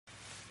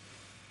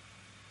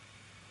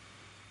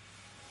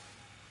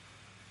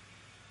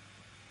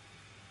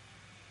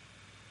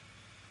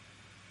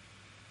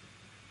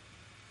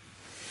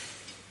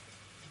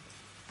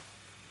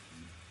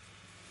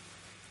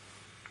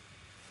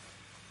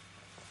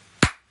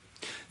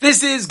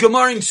This is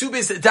Gemara in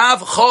Subis Daf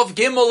Chav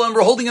Gimel, and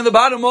we're holding on the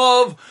bottom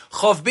of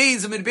Chav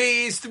Beis Amid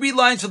Beis, 3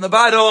 lines from the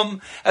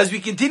bottom, as we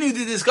continue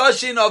the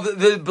discussion of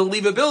the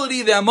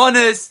believability, the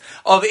amanis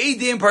of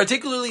Eidim,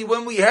 particularly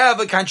when we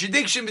have a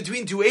contradiction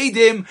between two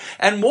Eidim,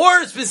 and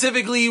more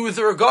specifically with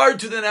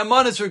regard to the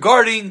amanis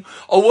regarding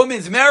a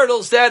woman's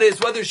marital status,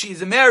 whether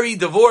she's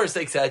married, divorced,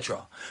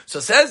 etc. So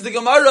says the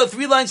Gemara,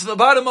 3 lines from the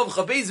bottom of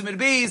Chav Beis Amid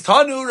Beis,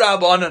 Tanu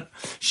Rabbanan,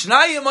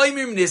 Shnayim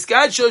Oimrim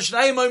Niskacho,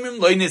 Shnayim Oimrim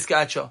Lo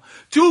Niskacho.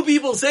 Two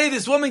people say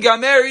this woman got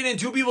married, and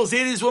two people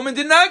say this woman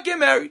did not get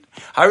married.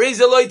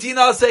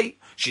 Say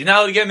she's not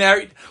allowed to get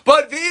married.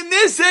 But in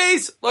this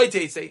case,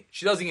 say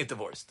she doesn't get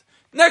divorced.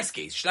 Next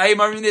case,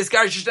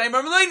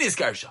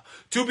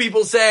 two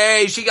people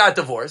say she got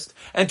divorced,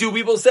 and two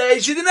people say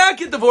she did not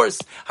get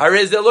divorced.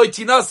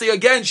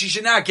 Again, she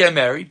should not get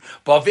married.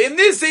 But in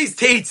this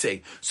case,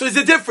 so there's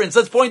a difference.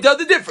 Let's point out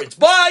the difference.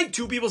 By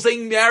two people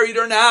saying married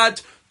or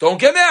not, don't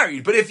get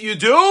married. But if you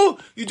do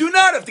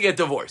not have to get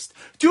divorced.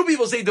 Two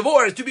people say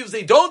divorce, two people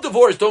say don't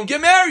divorce, don't get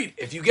married.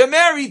 If you get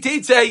married,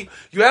 say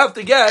you have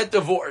to get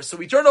divorced. So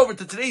we turn over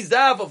to today's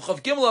daf of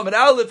Chav Gimel Amid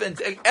Aleph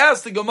and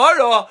ask the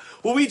Gemara,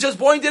 who we just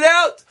pointed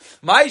out.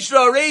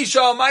 Maishra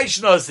Reisha,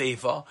 Maishna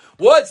Seifa.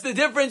 What's the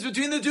difference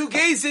between the two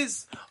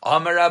cases?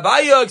 Amar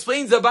Abaya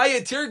explains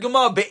Abaya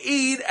Tirgama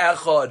Be'id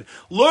Echad.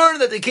 Learn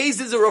that the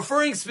cases are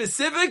referring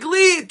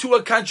specifically to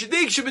a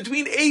contradiction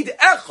between Eid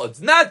Echad,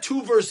 not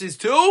 2 verses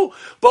 2,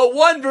 but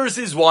 1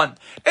 verses 1.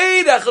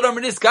 Eid Echad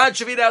Amar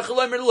Niskacha, Eid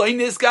Echad Amar Loi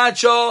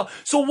Niskacha.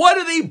 So what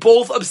are they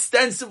both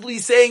ostensibly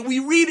saying? We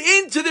read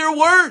into their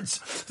words.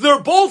 They're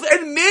both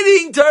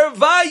admitting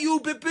Tarvayu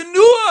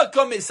B'Penua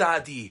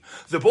Komisati.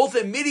 They're both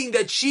admitting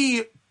that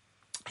she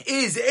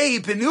is a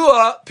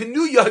Penuya,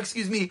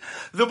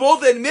 they're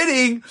both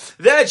admitting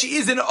that she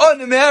is an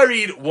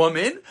unmarried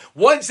woman.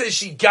 One says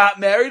she got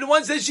married, and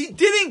one says she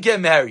didn't get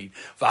married.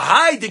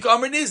 That's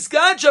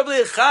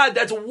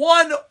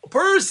one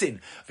person.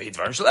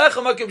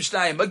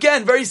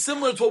 Again, very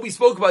similar to what we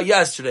spoke about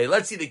yesterday.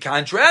 Let's see the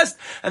contrast,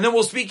 and then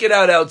we'll speak it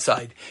out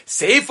outside.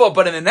 Seifa,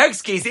 but in the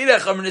next case,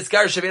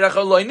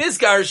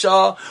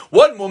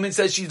 one woman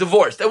says she's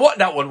divorced.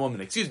 Not one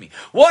woman,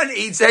 One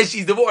aid says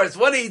she's divorced,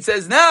 one aid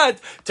says not.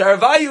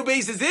 Tarvayu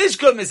basis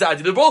ishkun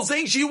misadi. They're both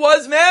saying she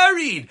was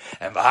married.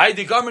 And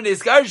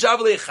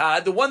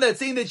the one that's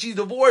saying that she's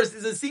divorced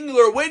is a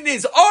singular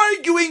witness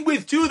arguing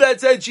with two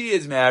that said she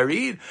is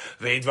married.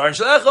 And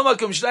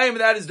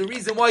that is the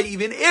reason why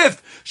even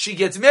if she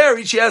gets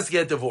married, she has to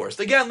get divorced.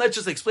 Again, let's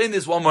just explain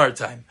this one more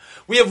time.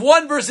 We have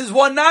 1 versus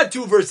 1, not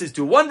 2 versus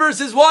 2. 1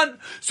 versus 1.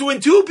 So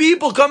when two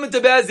people come into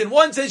Bezdin,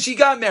 one says she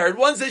got married,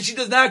 one says she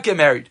does not get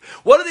married.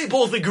 What are they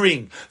both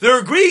agreeing? They're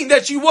agreeing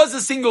that she was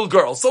a single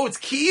girl. So it's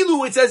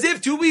kilu. It's as if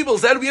two people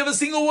said we have a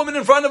single woman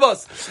in front of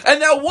us.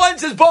 And that one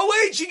says, but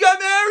wait, she got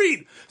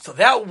married. So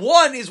that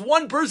one is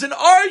one person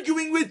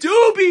arguing with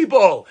two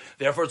people.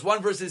 Therefore it's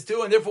 1 versus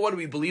 2. And therefore what do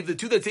we believe? The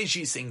two that say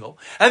she's single.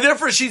 And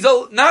therefore she's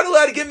not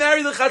allowed to get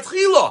married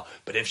l'chatchila.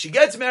 But if she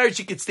gets married,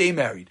 she could stay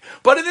married.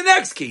 But in the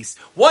next case,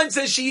 one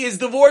says she is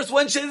divorced,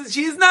 one says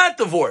she is not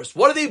divorced.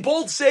 What are they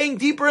both saying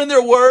deeper in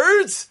their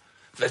words?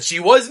 That she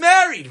was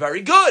married.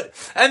 Very good.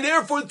 And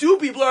therefore, two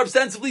people are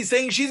ostensibly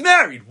saying she's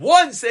married.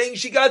 One saying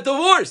she got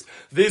divorced.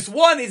 This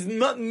one is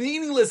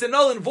meaningless and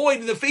null and void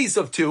in the face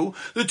of two.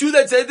 The two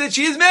that said that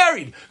she is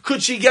married.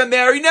 Could she get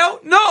married now?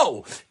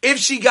 No. If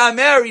she got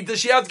married, does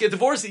she have to get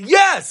divorced?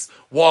 Yes.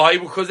 Why?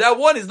 Because that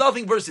 1 is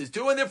nothing versus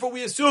 2, and therefore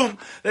we assume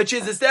that she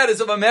has the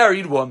status of a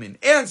married woman.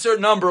 Answer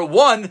number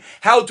 1,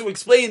 how to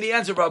explain the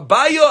answer of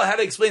Abaya, how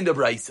to explain the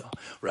Braisa.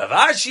 Rav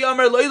Ashi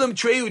Amar Loilam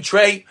Treyu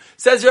Trey.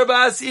 Says Rav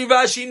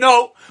Ashi,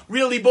 no.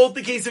 Really, both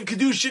the case of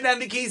Kedushin and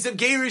the case of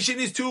Gerishin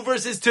is 2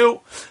 versus 2.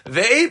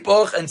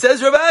 Ve'epoch, and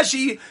says Rav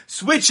Ashi,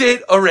 switch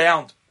it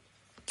around.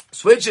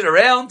 Switch it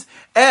around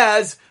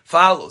as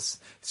follows.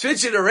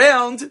 Switch it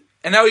around,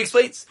 and now he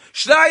explains.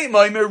 Shnayim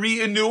Omer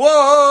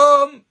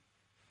Ri'enuam.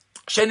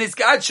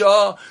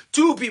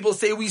 Two people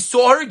say we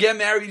saw her get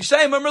married. Two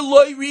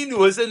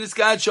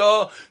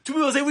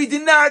people say we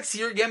did not see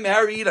her get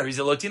married. And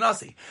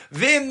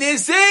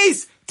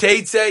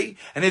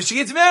if she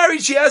gets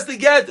married, she has to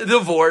get a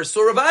divorce.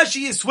 So Rav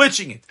Ashi is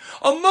switching it.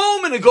 A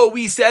moment ago,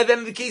 we said that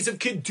in the case of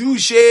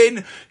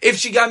Kedushin, if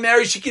she got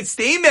married, she could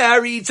stay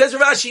married. Says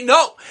Rav Ashi,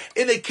 no.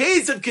 In the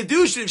case of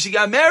Kedushin, if she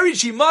got married,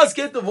 she must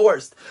get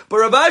divorced. But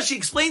Rav Ashi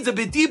explains a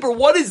bit deeper,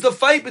 what is the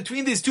fight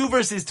between these 2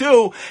 versus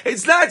 2?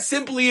 It's not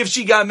simply if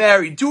she got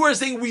married. 2 are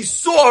saying we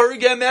saw her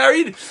get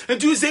married,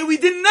 and 2 say we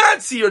did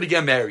not see her to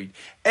get married.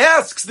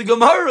 Asks the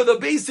Gemara the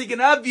basic and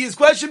obvious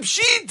question,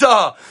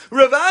 Pshita,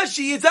 Rav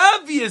Ashi, it's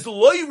obvious,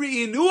 Loi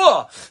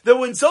Ri'inua, that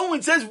when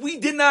someone says, we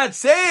did not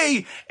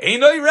say,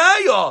 Einoi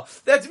Raya,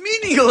 that's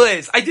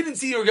meaningless. I didn't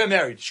see her get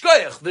married.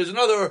 Shkoyach, there's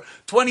another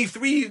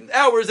 23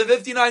 hours and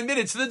 59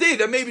 minutes to the day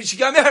that maybe she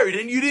got married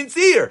and you didn't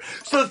see her.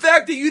 So the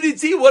fact that you didn't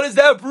see, what does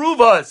that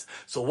prove us?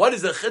 So what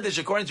is the Chiddush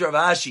according to Rav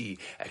Ashi?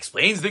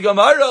 Explains the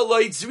Gemara,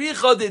 Loi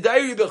Tzricha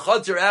Dedairi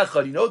B'Chatzer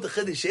Echad. You know what the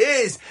Chiddush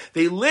is?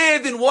 They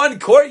live in one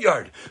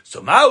courtyard.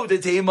 So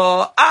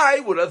I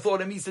would have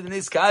thought in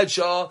this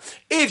kasha,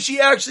 if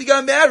she actually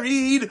got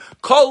married,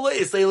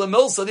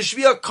 this should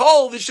be a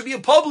call, this should be a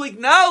public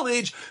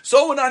knowledge.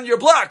 Someone on your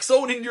block,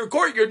 someone in your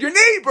courtyard, your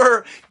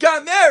neighbor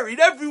got married.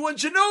 Everyone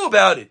should know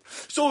about it.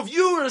 So if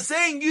you are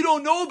saying you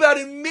don't know about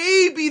it,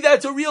 maybe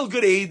that's a real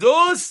good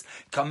eidos.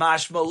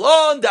 Kamash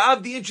malon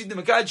da'avdi inchi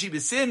demakachi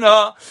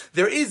b'sina.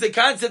 There is the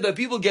concept that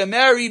people get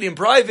married in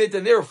private,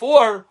 and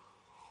therefore,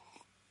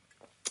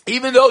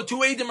 even though two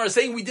Eidim are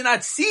saying we did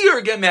not see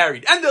her get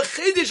married, and the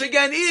chiddush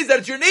again is that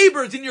it's your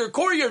neighbors in your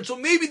courtyard, so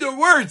maybe their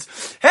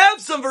words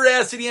have some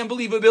veracity and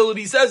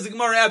believability. Says the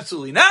Gemara,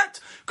 absolutely not,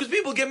 because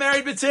people get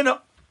married b'tzina.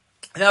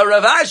 Now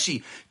Rav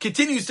Ashi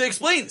continues to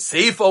explain.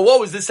 Seifa, what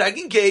was the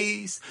second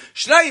case?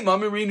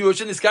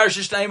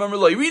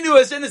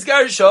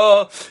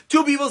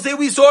 Two people say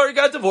we saw her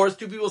got divorced.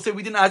 Two people say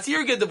we did not see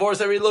her get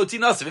divorced. Again, Rav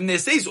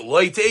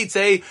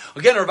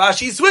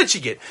Ashi is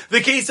switching it.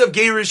 The case of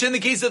Gerish and the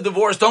case of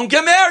divorce, don't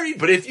get married.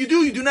 But if you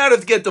do, you do not have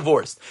to get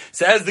divorced.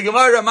 Says the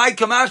Gemara, my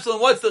Kamashlan,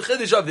 what's the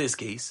chiddush of this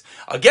case?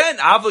 Again,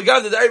 is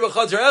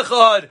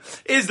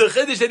the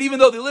chiddush that even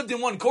though they lived in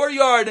one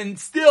courtyard and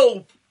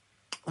still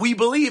we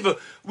believe,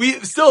 we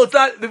say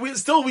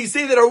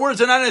that our words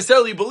are not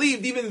necessarily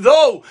believed, even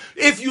though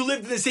if you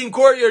lived in the same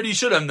courtyard, you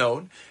should have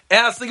known.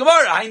 Ask the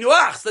Gemara,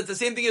 that's the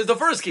same thing as the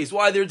first case.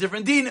 Why they're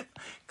different din?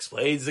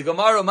 Explains the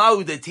Gemara,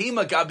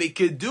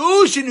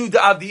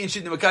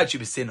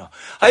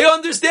 I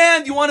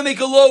understand you want to make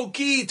a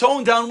low-key,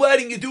 toned-down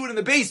wedding, you do it in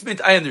the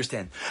basement, I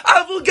understand.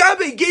 You're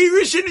going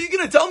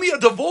to tell me a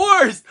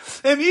divorce?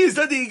 It means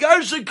that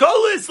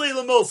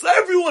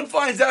everyone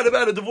finds out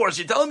about a divorce.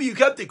 You're telling me you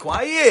kept it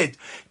quiet?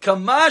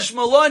 Kamash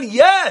Malon,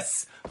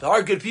 yes! There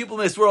are good people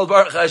in this world,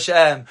 Baruch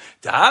Hashem.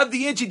 To have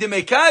the inchi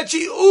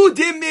demekachi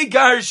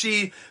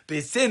udimegarshi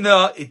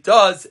besina, it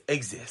does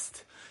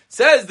exist.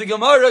 Says the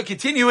Gemara,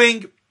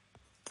 continuing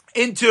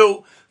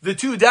into the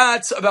two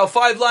dots, about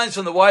 5 lines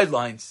from the wide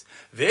lines.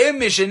 So the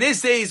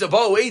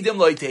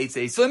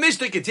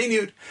Mishnah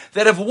continued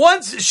that if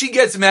once she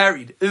gets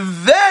married,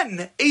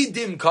 then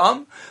Eidim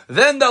come,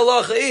 then the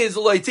halacha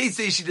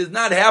is she does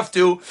not have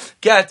to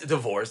get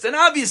divorced. And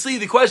obviously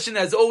the question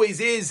as always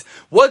is,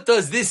 what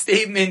does this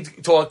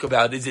statement talk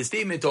about? Is this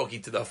statement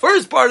talking to the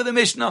first part of the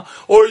Mishnah,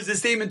 or is this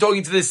statement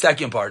talking to the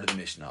second part of the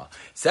Mishnah?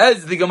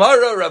 Says the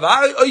Gemara, Rav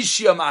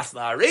Oishia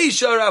masla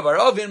Reisha, Rav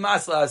Aravin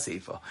masla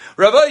Seifa.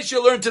 Rav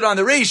Oishia learned it on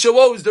the Reisha.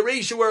 What was the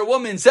Reisha where a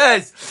woman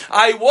says,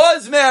 I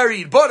was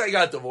married, but I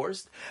got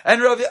divorced?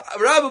 And Rabbi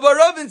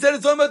Baravin said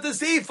it's talking about the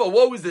Seifa.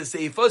 What was the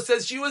Seifa?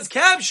 Says she was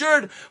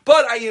captured,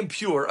 but I am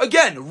pure.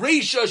 Again,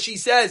 Reisha, she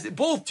says,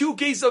 both two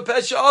cases of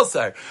Pesha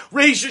Alsar.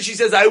 Reisha, she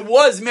says, I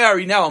was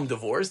married, now I'm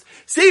divorced.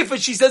 Seifa,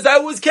 she says, I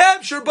was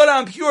captured, but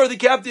I'm pure. The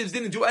captives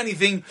didn't do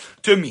anything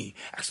to me.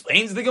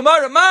 Explains the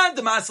Gemara, man,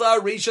 the Masla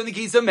Reisha in the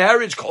case of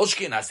marriage,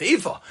 Kolshkin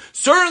Seifa.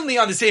 Certainly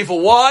on the Seifa.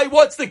 Why?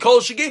 What's the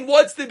Kolshkin?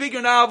 What's the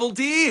bigger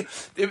novelty?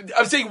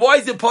 I'm saying, why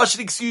is it Pashit,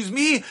 excuse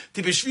me?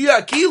 To Bishviya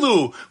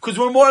Kilu, because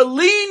we're more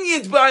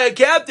lenient by a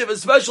captive, a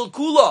special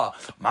kula.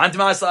 Man, the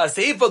Masla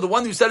Seifa, the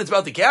one who said it's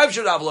about the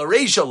capture, Avla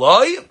Reisha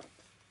Loi.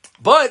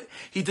 But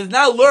he does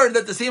not learn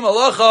that the same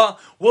halacha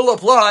will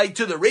apply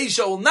to the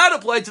Reisha, will not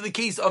apply to the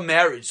case of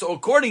marriage. So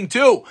according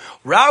to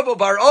Rabbi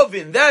Bar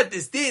Ovin, that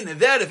is din,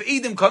 that if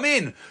Eidim come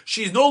in,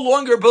 she's no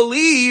longer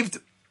believed,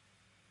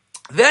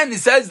 then it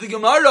says the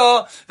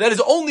Gemara that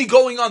is only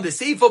going on the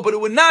Seifa, but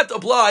it would not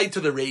apply to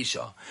the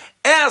Reisha.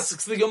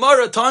 Asks the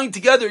Gemara, tying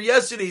together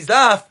yesterday's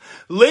daf,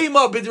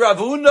 Lema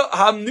b'Ravuna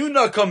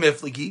Hamnuna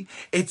kamifligi.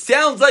 It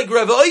sounds like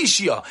Rav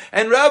Oishia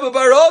and Rabbi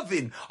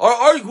Baravin are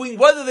arguing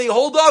whether they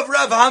hold off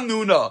Rav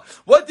Hamnuna.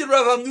 What did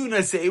Rav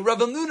Hamnuna say? Rav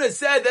Hamnuna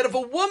said that if a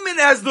woman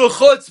has the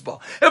chutzpah,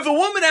 if a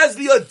woman has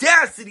the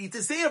audacity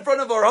to say in front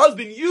of her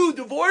husband, you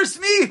divorce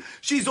me,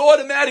 she's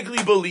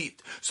automatically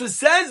believed. So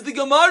says the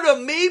Gemara,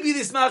 maybe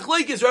this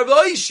machlokes Rav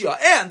Oishia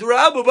and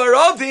Rabbi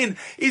Baravin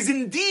is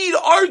indeed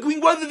arguing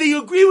whether they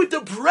agree with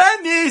the premise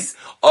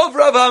of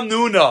Rav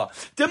Hamnuna.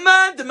 The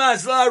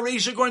Masla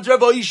Reisha, according to Rav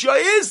Oishia,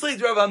 is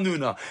like Rav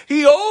Hamnuna.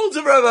 He holds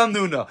of Rav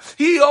Hamnuna.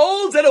 He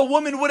holds that a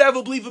woman would have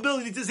a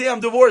believability to say I'm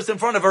divorced in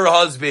front of her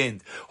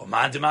husband.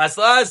 Man, the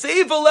Masla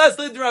Seifa, less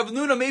like Rav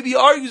Hamnuna. Maybe he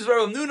argues with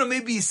Rav Hamnuna.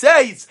 Maybe he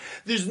says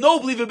there's no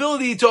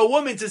believability to a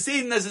woman to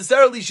say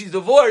necessarily she's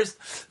divorced.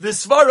 The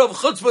svar of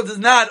chutzpah does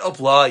not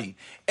apply.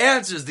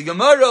 Answers the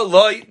Gemara,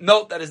 loy,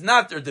 no, that is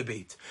not their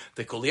debate.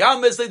 The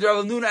Kuliyam is like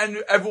Rav Hamnuna,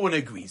 and everyone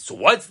agrees. So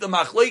what's the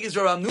machlokes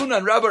Rav Hamnuna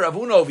and Rabbi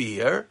Ravuna over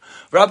here?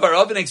 Rabbi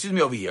Ravin,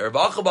 over here.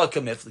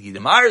 The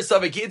Mar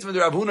Savakit with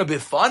Rav Hamnuna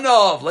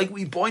bifanov, like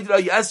we pointed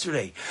out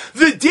yesterday.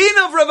 The din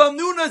of Rav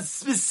Hamnuna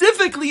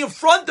specifically in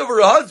front of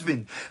her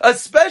husband. A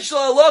special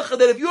halacha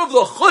that if you have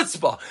the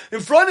chutzpah in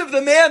front of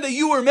the man that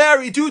you were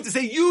married to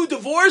say you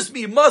divorced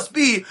me, must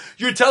be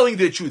you're telling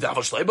the truth.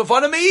 If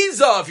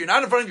you're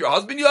not in front of your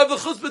husband, you have the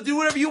chutzpah to do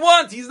whatever you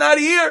want. He's not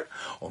here.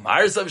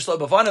 Whereas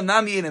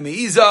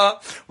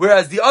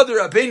the other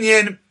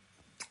opinion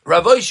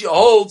Rav Oshi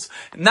holds,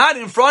 not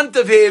in front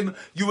of him,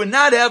 you would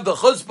not have the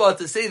chutzpah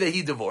to say that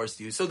he divorced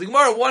you. So the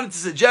Gemara wanted to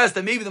suggest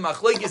that maybe the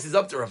machlekes is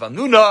up to Rav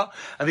Hanuna,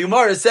 and the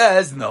Gemara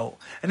says no.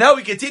 And now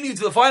we continue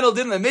to the final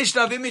din of the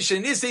Mishnah,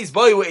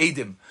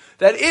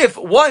 that if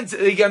once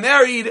they get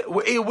married,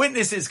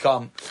 witnesses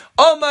come.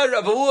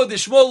 The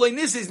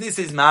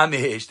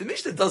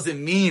Mishnah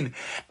doesn't mean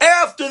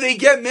after they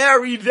get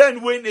married,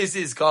 then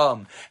witnesses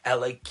come.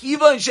 Once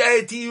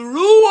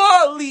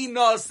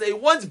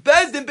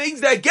Beis Din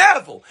brings that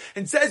gavel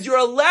and says you're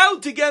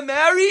allowed to get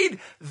married,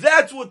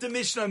 that's what the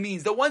Mishnah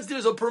means. That once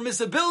there's a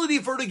permissibility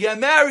for her to get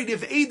married,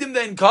 if Eidim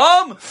then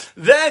come,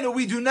 then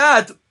we do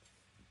not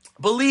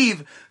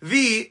believe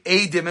the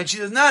Eidim, and she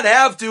does not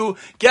have to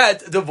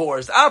get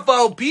divorced. Even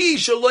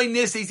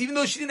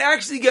though she didn't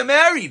actually get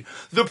married,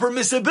 the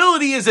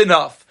permissibility is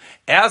enough.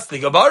 Ask the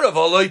Gemara,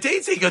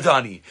 Loiteitze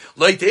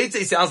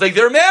sounds like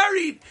they're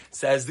married.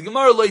 Says the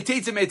Gemara,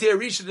 Loiteitze Meitei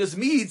Risha, this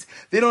means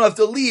they don't have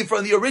to leave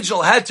from the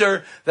original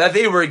heter that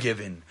they were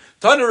given.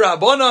 Tanu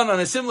Rabbanan, on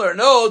a similar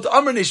note,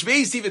 Amr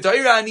Nishveisi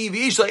v'Tayrani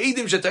v'Ishla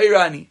Eidim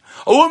Shatayrani.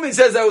 A woman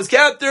says, I was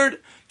captured,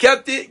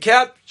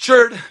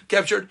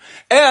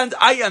 and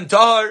I am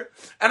tahar,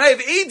 and I have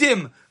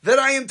Eidim that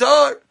I am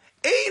tahar.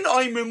 Ein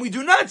Oimrim, we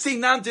do not say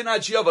Namtin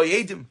Achiyava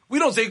Eidim. We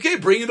don't say, okay,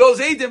 bring those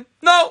Eidim.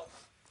 No.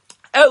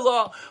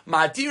 Ella,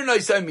 Matir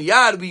Noisai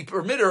Miyad, we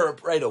permit her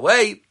right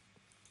away.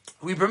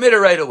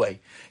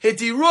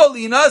 Hitirua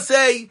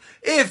Linase,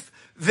 if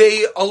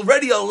they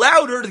already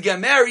allowed her to get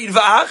married, and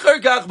they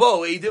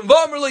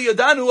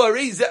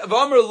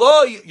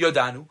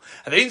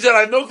said, I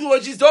have no clue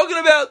what she's talking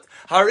about.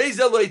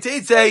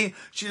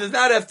 She does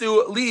not have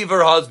to leave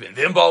her husband.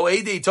 But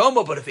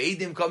if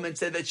Eidim come and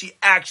said that she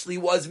actually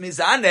was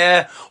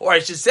Mizaneh, or I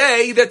should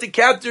say that the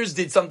captors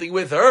did something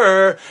with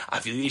her,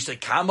 then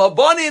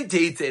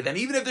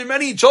even if there are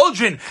many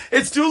children,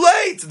 it's too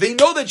late. They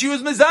know that she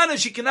was Mizaneh.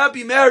 She cannot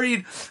be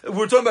married.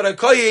 We're talking about a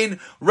Kohen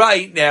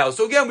right now.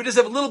 So again, we just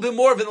have a little bit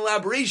more of an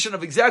elaboration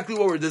of exactly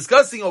what we're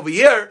discussing over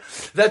here,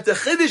 that the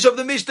Chiddush of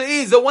the Mishnah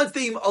is that once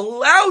they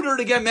allowed her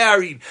to get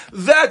married,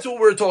 that's what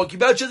we're talking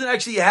about. She doesn't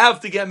actually have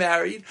to get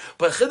married.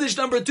 But Chiddush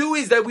number 2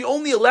 is that we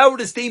only allow her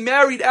to stay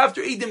married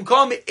after Eidim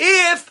come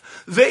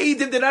if the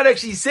Eidim did not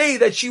actually say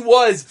that she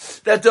was,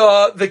 that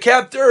the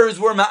captors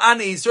were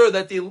Ma'anei her,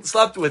 that they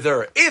slept with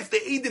her. If the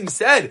Eidim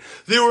said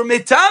they were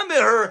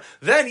Metameh her,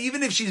 then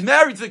even if she's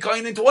married to the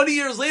Kohen and 20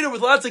 years later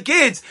with lots of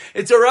kids,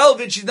 it's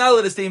irrelevant. She's not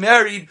allowed to stay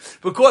married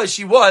because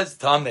she was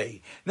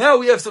Tameh. Now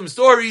we have some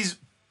stories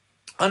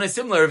on a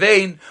similar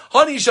vein.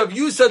 Hani Shav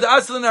Yusad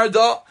Aslan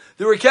Arda.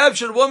 They were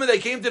captured a woman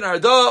that came to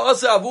Narda,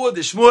 Asa Avuah de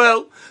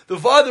Shmuel. The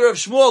father of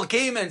Shmuel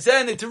came and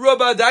said to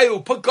Rabbi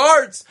Adayu, put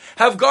guards,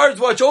 have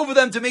guards watch over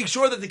them to make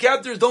sure that the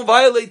captors don't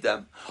violate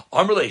them.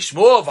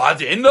 Shmuel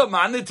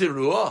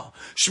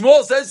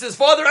says to his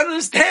father, I don't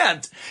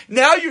understand.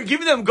 Now you're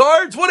giving them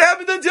guards? What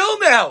happened until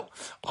now?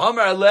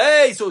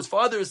 So his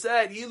father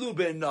said,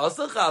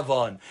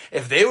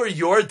 if they were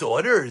your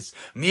daughters,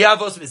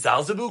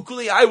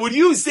 would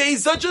you say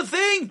such a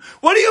thing?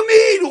 What do you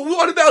mean?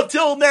 What about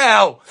till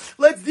now?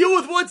 Let's deal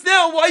with what's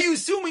now. Why are you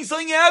assuming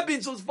something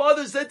happened? So his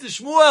father said to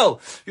Shmuel,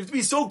 you have to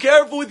be so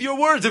careful with your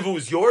words. If it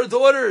was your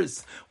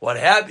daughters, what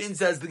happened,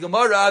 says the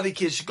Gemara,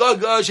 it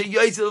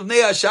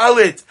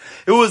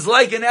was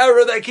like an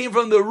arrow that came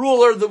from the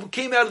ruler, that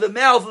came out of the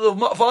mouth of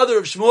the father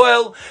of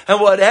Shmuel. And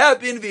what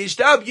happened,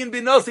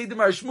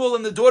 Shmuel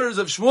and the daughters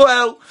of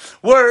Shmuel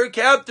were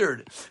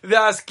captured. And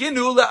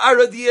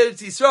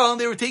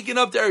they were taken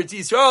up to Eretz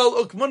Yisrael.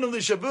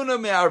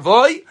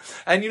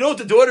 And you know what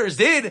the daughters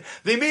did?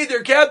 They made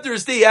their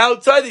captors stay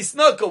outside. They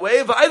snuck away.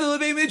 And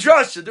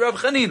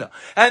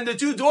the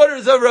two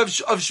daughters of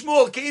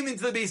Shmuel came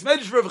into the base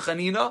medrash of Rav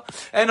Chanina,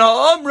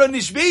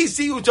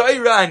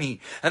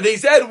 and they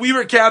said, we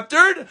were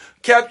captured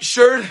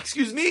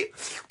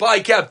by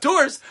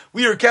captors.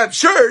 We were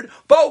captured,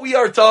 but we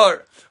are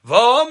tar.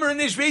 And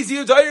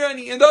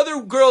the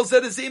other girls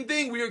said the same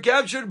thing. We are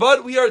captured,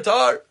 but we are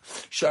tar.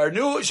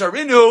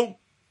 Sharinu.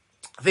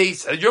 They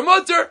said your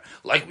mutter,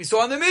 like we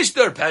saw in the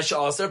Mishnah, Pasha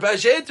Asar,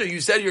 Pasha Eter. You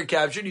said you're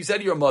captured, you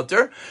said your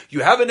mutter,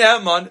 you have an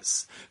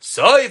Nehemanis.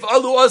 Saif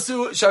Alu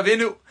Asu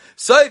Shavinu.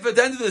 Saif, at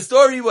the end of the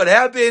story, what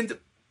happened?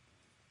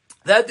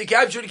 That the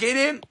captured came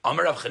in.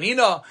 Amar Rav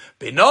Chanina,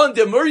 Benon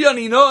de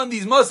Muryaninon,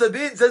 these must have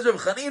been, says Rav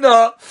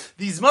Chanina,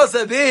 these must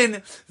have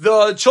been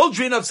the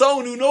children of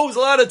someone who knows a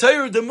lot of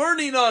Torah, de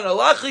Murninon,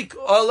 alachik,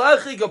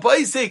 a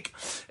paisik.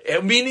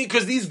 Meaning,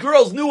 because these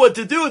girls knew what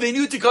to do. They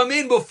knew to come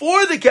in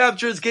before the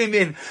captures came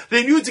in.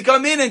 They knew to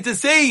come in and to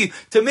say,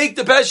 to make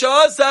the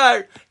Pesha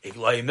Asar. They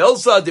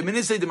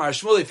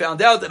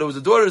found out that it was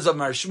the daughters of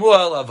Mar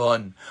Shmuel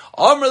Avon.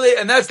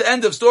 And that's the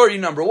end of story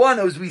number 1,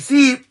 as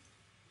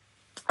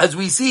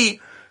we see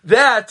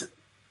that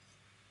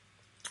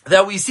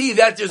that we see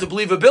that there's a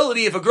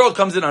believability if a girl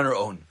comes in on her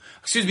own.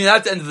 Excuse me,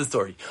 that's the end of the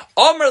story.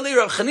 Amar li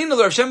Rav Chanina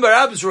Rav Shem bar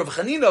Abba, Rav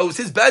Chanina, who's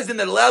his bezdin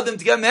that allowed them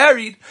to get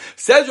married,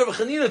 says Rav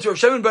Chanina to Rav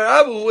Shem bar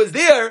Abba, who was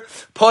there,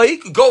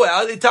 Paik, go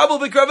out, itabel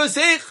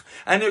b'kravaseich.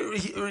 And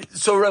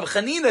so Rav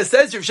Chanina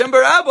says to Rav Shem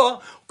bar Abba,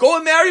 go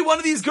and marry one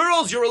of these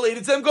girls, you're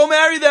related to them, go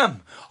marry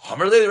them.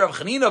 What do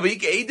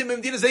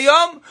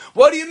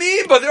you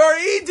mean? But there are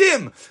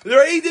Eidim.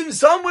 There are Eidim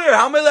somewhere.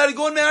 How am I allowed to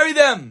go and marry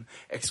them?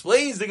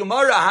 Explains the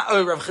Gemara,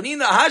 Rav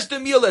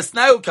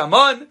Chanina, come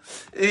on.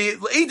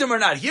 Eidim are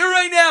not here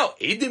right now.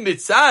 Eidim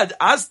mitzad,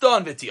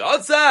 aston,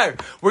 v'tiatzar.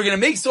 We're going to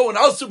make so an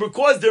also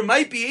because there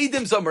might be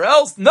Eidim somewhere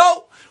else.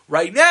 No.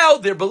 Right now,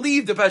 they're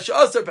believed the Pasha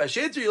Asar, Pasha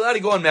Eter, you're allowed to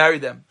go and marry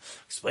them.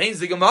 Explains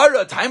the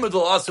Gemara, time of the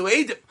also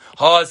Eidim.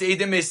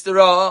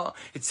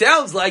 It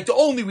sounds like the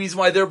only reason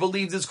why they're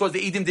believed is because the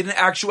Eidim didn't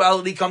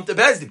actuality come to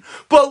Bezdin.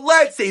 But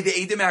let's say the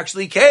Eidim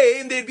actually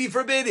came, they'd be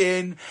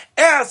forbidden.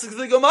 Asks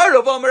the Gemara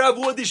of Amar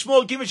Avu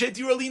Dishmol Kimishet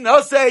Yurali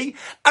Nasei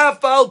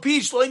Afal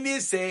Pishloim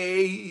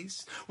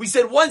Niseis. We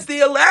said once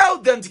they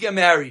allowed them to get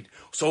married.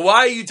 So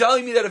why are you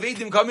telling me that if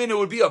Eidim come in, it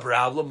would be a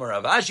problem? Or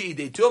Avashi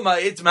Tuma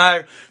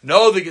Itmar.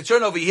 No, the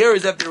concern over here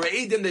is that if there were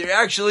Eidim, they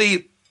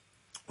actually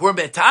were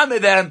betame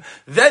them,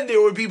 then they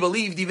would be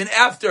believed even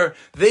after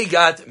they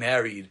got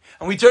married.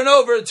 And we turn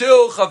over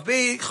to Chav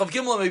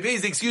Gimel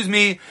Beis, excuse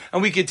me,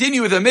 and we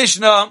continue with the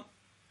Mishnah.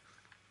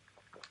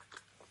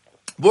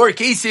 More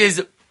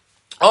cases,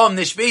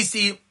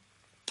 Nishbesi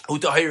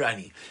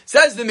Utahirani.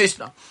 Says the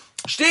Mishnah.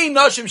 Shtei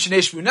Nashim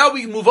Shneshmu. Now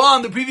we move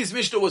on. The previous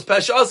Mishnah was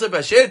Pasha Asa,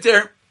 Pasha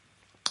Eter.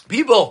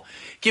 People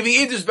giving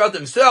idus about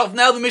themselves.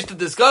 Now the Mishnah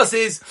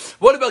discusses,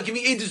 what about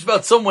giving idus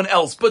about someone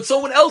else? But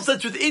someone else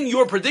that's within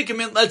your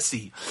predicament, let's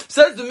see.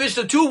 Says the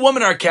Mishnah, two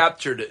women are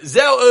captured.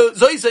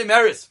 Zoisei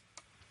Meris.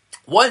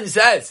 One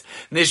says,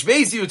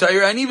 Nishbesi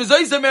Utayirani,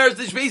 Zoisei Meris,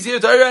 Nishbesi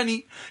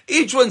Utayirani.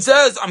 Each one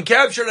says, I'm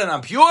captured and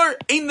I'm pure.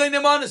 Ain't no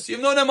nemanis. You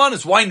have no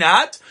nemanis. Why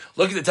not?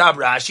 Look at the top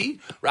Rashi.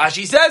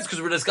 Rashi says, because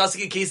we're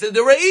discussing a case that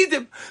there were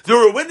Eidim. There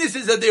were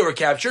witnesses that they were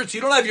captured, so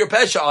you don't have your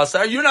Pesha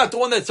Asar. You're not the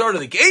one that started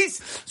the case,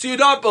 so you're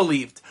not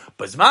believed.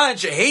 But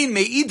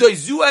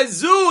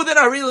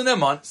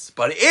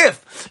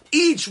if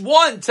each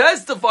one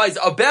testifies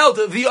about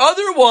the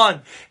other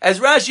one, as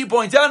Rashi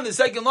points out in the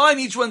second line,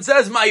 each one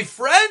says, my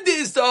friend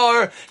is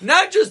Tar,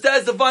 not just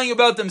testifying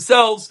about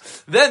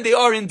themselves, then they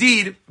are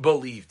indeed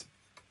believed.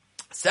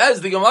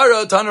 Says the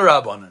Gemara, Tana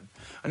Rabbanan.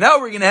 And now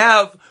we're going to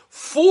have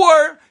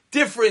 4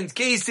 different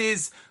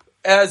cases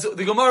as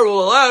the Gemara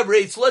will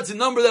elaborate. So let's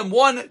number them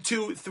 1,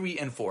 2, 3,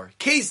 and 4.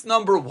 Case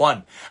number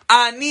 1.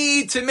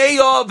 Ani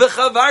Timeya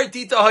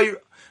v'chavarti tahira.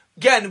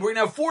 Again, we're going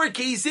to have 4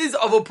 cases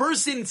of a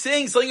person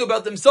saying something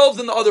about themselves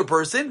and the other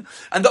person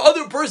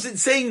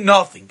saying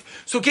nothing.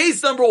 So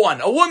case number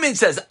 1, a woman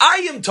says,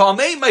 I am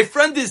Tameh, my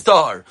friend is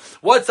Tahar.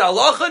 What's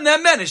halacha?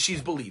 Nemenes,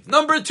 she's believed.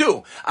 Number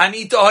 2,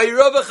 Ani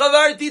Tahira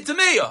v'chavarti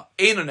Tameya.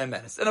 Eino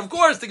nemenes. And of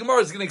course, the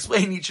Gemara is going to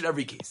explain each and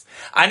every case.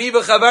 Ani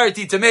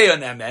v'chavarti Tameya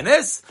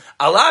nemenes.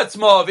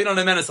 Alatzma v'ino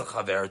nemenes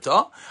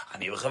al-chaverta.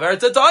 Ani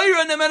v'chaverta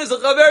Tahira nemenes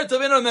al-chaverta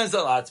v'ino nemenes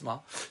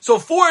alatzma. So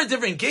 4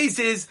 different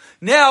cases.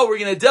 Now we're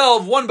going to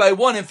delve one by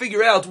one and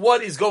figure out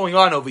what is going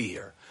on over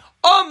here.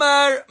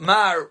 Amar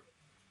Mar.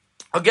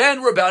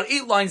 Again, we're about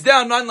 8 lines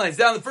down, 9 lines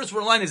down. The first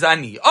one line is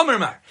Ani. Amar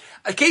Mar.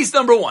 Case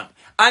number 1.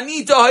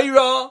 Ani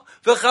tahira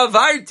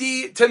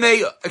v'chavarti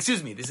tameya.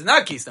 Excuse me, this is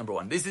not case number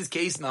 1. This is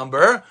case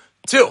number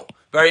 2.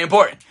 Very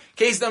important.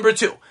 Case number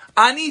 2.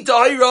 Ani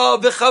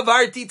tahira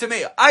v'chavarti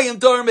tameya. I am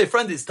tahir, my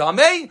friend is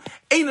tamei.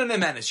 Eino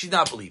nemenes. She's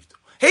not believed.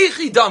 Hey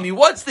Chidami,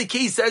 what's the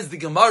case, says the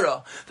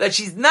Gemara, that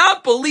she's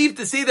not believed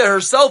to say that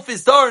herself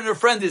is tar and her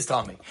friend is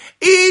Tami?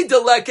 If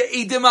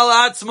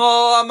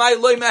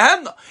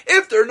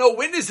there are no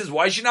witnesses,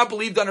 why is she not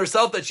believed on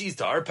herself that she's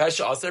tar?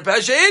 Pesha Aser,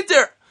 Pesha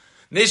Eter.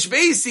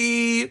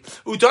 Nishbesi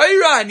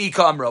Utaira Ani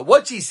Kamra.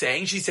 What's she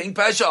saying? She's saying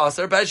Pasha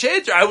Asar, Pasha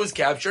Eter. I was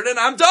captured and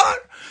I'm tar.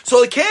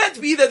 So it can't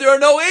be that there are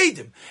no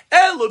Eidim.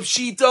 Elub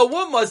Shita,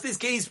 what must this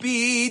case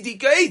be?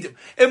 Dika Eidim.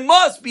 It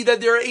must be that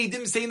there are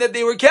Eidim saying that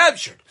they were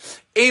captured.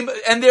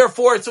 And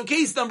therefore, so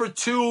case number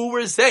 2,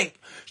 we're saying,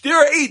 there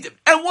are Eidim.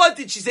 And what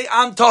did she say?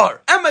 I'm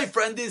tar. And my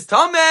friend is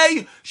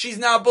Tameh. She's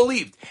not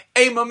believed.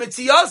 Ema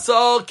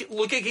Mitziyasa.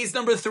 Look at case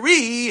number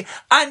 3.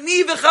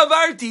 Ani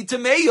v'chavarti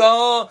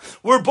Tameya.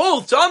 We're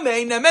both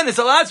Tameh. Nemenes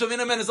alatzva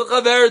v'nemenes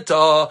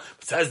al-chaverta.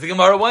 Says the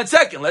Gemara, 1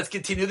 second. Let's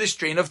continue this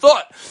train of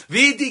thought.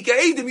 V'dika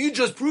Eidim. You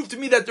just proved to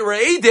me that there are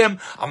Eidim.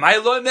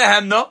 Amay lo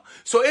mehemna.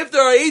 So if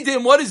there are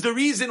Eidim, what is the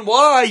reason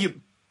why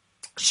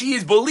she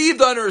is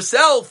believed on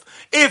herself?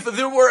 If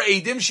there were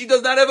Eidim, she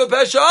does not have a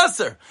Pesha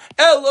Aser.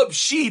 Elab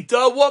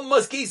Shita, what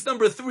must case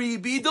number 3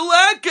 be?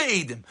 Delaka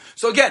Eidim.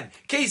 So again,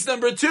 case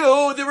number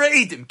 2, there are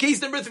Eidim.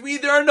 Case number 3,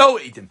 there are no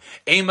Eidim.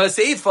 Ema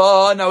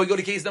Seifa, now we go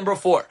to case number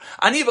 4.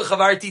 Ani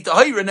v'chavarti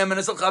tahira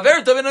nemenes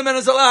al-chaverta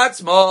v'nemenes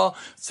al-atzma.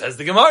 Says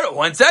the Gemara,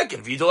 1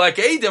 second. V'delaka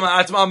Eidim,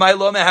 atzma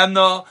ma'ilo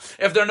mehemna.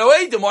 If there are no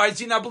Eidim, why is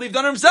she not believed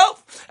on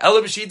herself?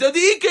 Elab Shita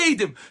di'ika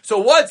Eidim. So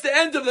what's the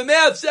end of the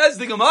math? Says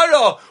the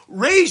Gemara,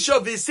 Reisha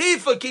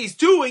v'seifa, case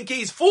 2, and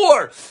case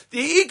 4, the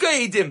Ika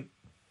Eidim,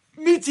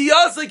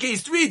 Mitziyasa,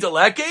 case 3,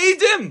 Deleka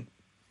Eidim.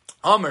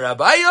 Amar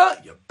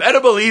Abaya, you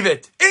better believe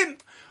it.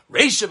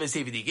 Reisha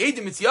v'seifa the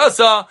Eidim,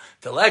 Mitziyasa,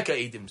 Deleka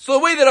Eidim. So the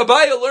way that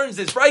Abaya learns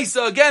this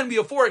Raisa, again, we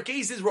have 4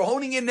 cases, we're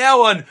honing in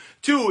now on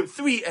 2,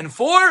 3, and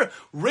 4.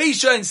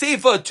 Reisha and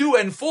Seifa, 2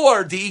 and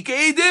 4, the Ika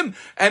Eidim,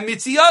 and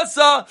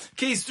Mitziyasa,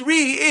 case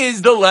 3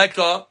 is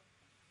Deleka.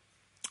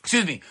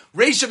 Excuse me,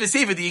 Reisha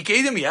v'seifa the Ika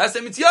Eidim, yes,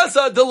 and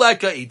Mitziyasa,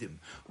 Deleka Eidim.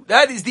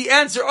 That is the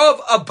answer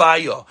of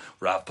Abaya.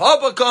 Rav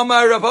Papa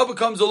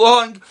comes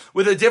along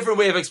with a different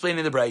way of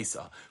explaining the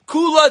Braisa.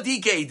 Kula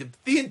dika Eidim.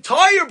 The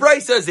entire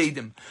Braisa is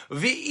Eidim.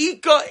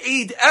 V'ika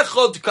Eid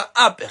Echad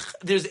ka'apech.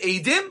 There's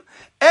Eidim,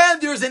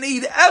 and there's an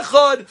Eid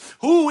Echad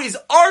who is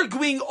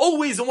arguing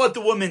always on what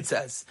the woman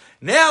says.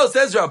 Now,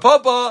 says Rav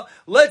Papa,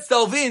 let's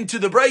delve into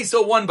the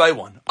Braisa one by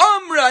one.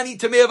 Amrani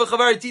tamei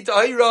v'chavarti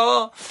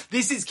tahira.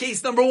 This is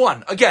case number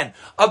 1. Again,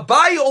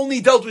 Abaya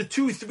only dealt with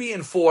 2, 3,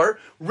 and 4.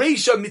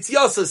 Reisha,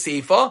 Mitziyasa,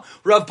 Seifa.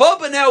 Rav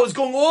Papa now is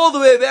going all the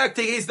way back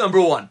to case number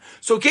 1.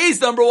 So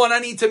case number 1,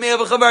 Ani tamei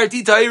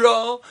v'chavarti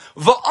tahira.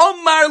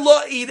 V'amar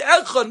lo Eid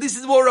Echad. This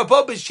is what Rav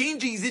Papa is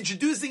changing. He's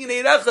introducing an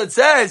Eid Echad.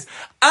 Says,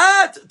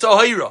 at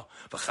tahira.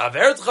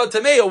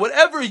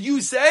 Whatever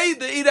you say,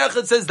 the Eid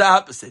Echad says the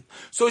opposite.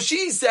 So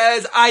she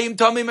says, I am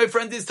Tamei, my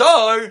friend is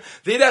Tar.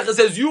 The Eid Echad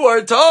says, you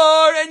are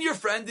Tar, and your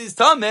friend is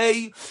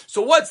Tamei.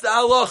 So what's the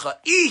halacha?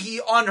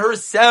 Ihi on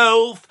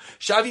herself.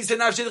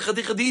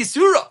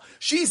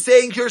 She's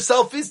saying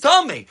herself is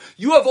Tamei.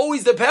 You have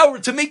always the power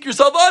to make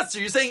yourself Aser.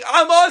 You're saying,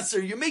 I'm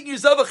Aser. You're making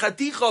yourself a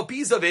chaticha, a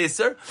piece of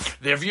Aser.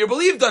 Therefore, you're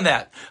believed on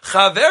that.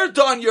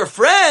 Chaverta on your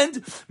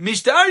friend,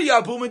 Mishtari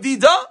Abu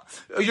Medida.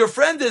 Your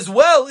friend as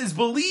well is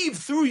believed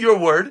through your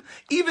word,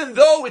 even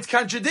though it's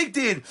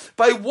contradicted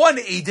by one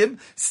Eidim.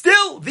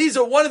 Still, these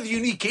are one of the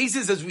unique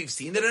cases, as we've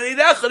seen, that an Eid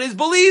Echad is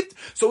believed.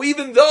 So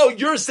even though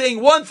you're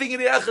saying one thing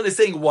and Eid Echad is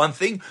saying one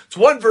thing, it's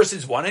 1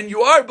 versus 1, and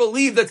you are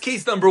believed. That's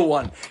case number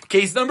 1.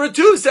 Case number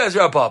 2, says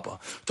Rav Papa,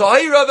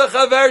 Tahira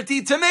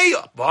v'chaverti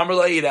tameya. V'amar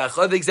la Eid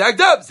Echad, the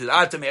exact opposite.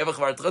 Tameya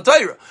v'chaverti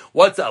tahira.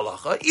 What's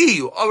halacha?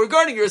 Iyu,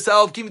 regarding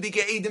yourself,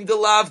 kimidike Eidim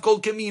delav kol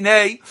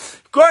kamine.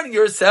 Regarding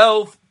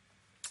yourself,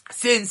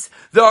 since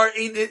there are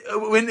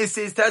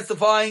witnesses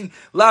testifying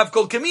lav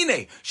kol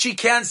kamine, she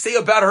can't say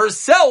about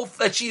herself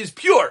that she is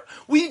pure.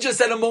 We just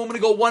said a moment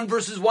ago, 1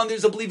 versus 1,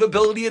 there's a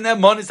believability in that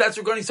monis. That's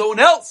regarding someone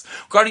else.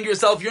 Regarding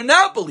yourself, you're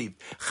not believed.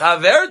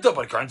 Chaverta,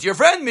 but according to your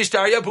friend,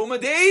 mishtar yapuma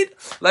deid,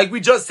 like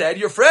we just said,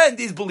 your friend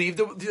is believed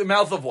the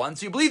mouth of one,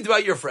 so you believed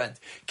about your friend.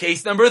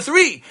 Case number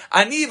 3,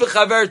 ani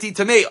v'chaverti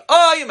tamei,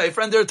 I and my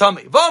friend are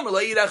tamei.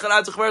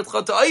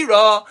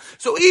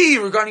 So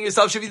regarding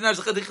yourself,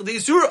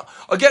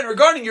 again,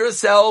 regarding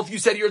yourself, you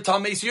said you're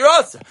tamei, so you're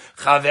us.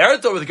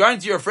 Chaverta, with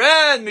regard to your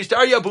friend,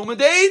 mishtar yapuma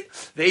deid,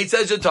 they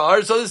says you're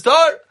tar, so it's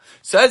tar.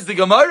 Says the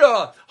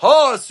Gemara,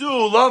 ha su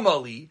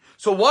lamali.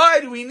 So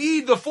why do we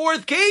need the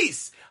 4th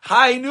case?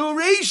 Hainu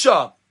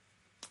Reisha.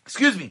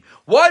 Excuse me.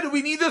 Why do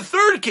we need the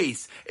 3rd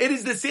case? It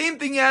is the same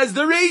thing as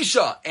the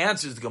Reisha.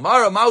 Answers the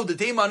Gemara, ma'u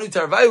deteimanu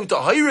tarvayu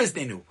tahiris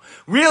nenu.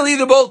 Really,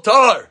 they're both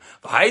tar.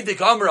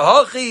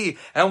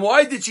 And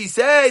why did she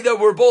say that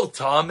we're both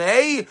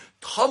tamei?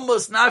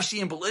 Tamas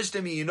nafshi and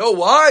Pelishtim. You know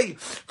why?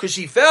 Because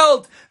she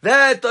felt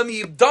that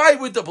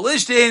died with the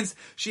Pelishtians.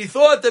 She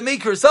thought to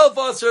make herself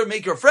aser,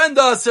 make her friend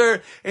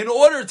aser, in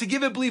order to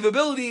give it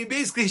believability.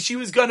 Basically, she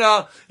was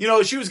gonna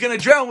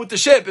drown with the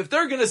ship. If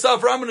they're gonna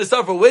suffer, I'm gonna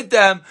suffer with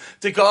them.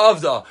 To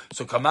ka'avda.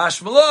 So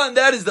kamash malah, and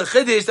that is the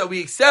chiddush that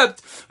we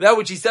accept that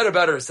which she said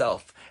about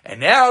herself. And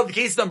now, the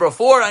case number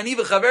 4, Ani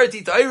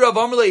v'chaverti ta'ira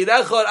v'amrle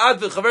yidechad ad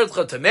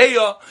v'chavertcha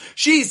tameya.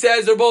 She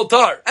says they're both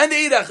tar. And the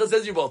yidechad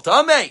says you're both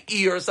tamei.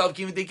 Yourself,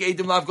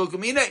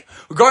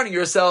 regarding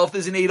yourself,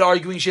 there's an aid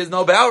arguing she has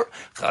no power.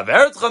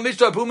 Chavertcha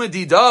mishta puma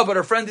dida, but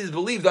her friend is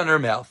believed on her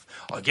mouth.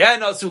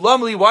 Again,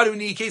 Sulamli, why do we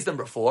need case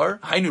number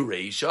 4? Hainu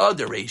Reisha,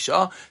 the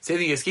Reisha. Same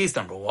thing as case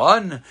number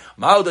 1.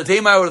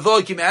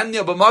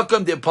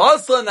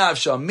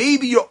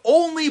 Maybe you're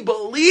only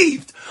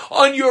believed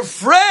on your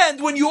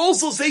friend when you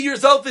also say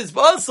yourself is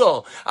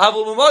basal. When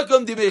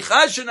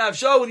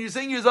you're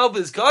saying yourself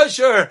is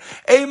kosher,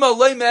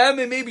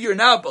 maybe you're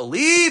not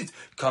believed.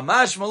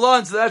 Kamash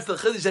Malan, so that's the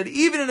chiddush, that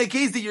even in a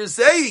case that you're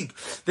saying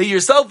that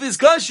yourself is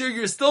kosher,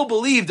 you're still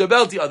believed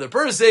about the other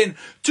person.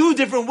 2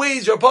 different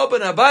ways, Rav Papa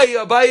and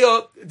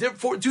Abaya,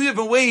 2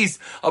 different ways.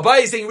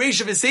 Abaya saying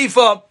Reisha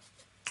v'Seifa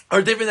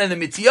are different than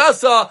the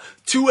Mitziyasa.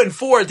 2 and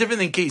 4 are different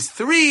than case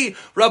 3.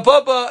 Rav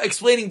Papa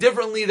explaining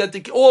differently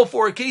that all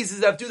 4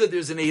 cases have to that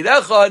there's an Eid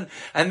Echad,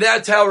 and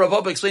that's how Rav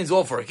Papa explains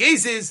all 4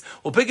 cases.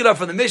 We'll pick it up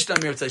from the Mishnah,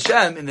 Mir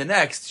Hashem, in the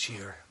next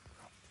shir.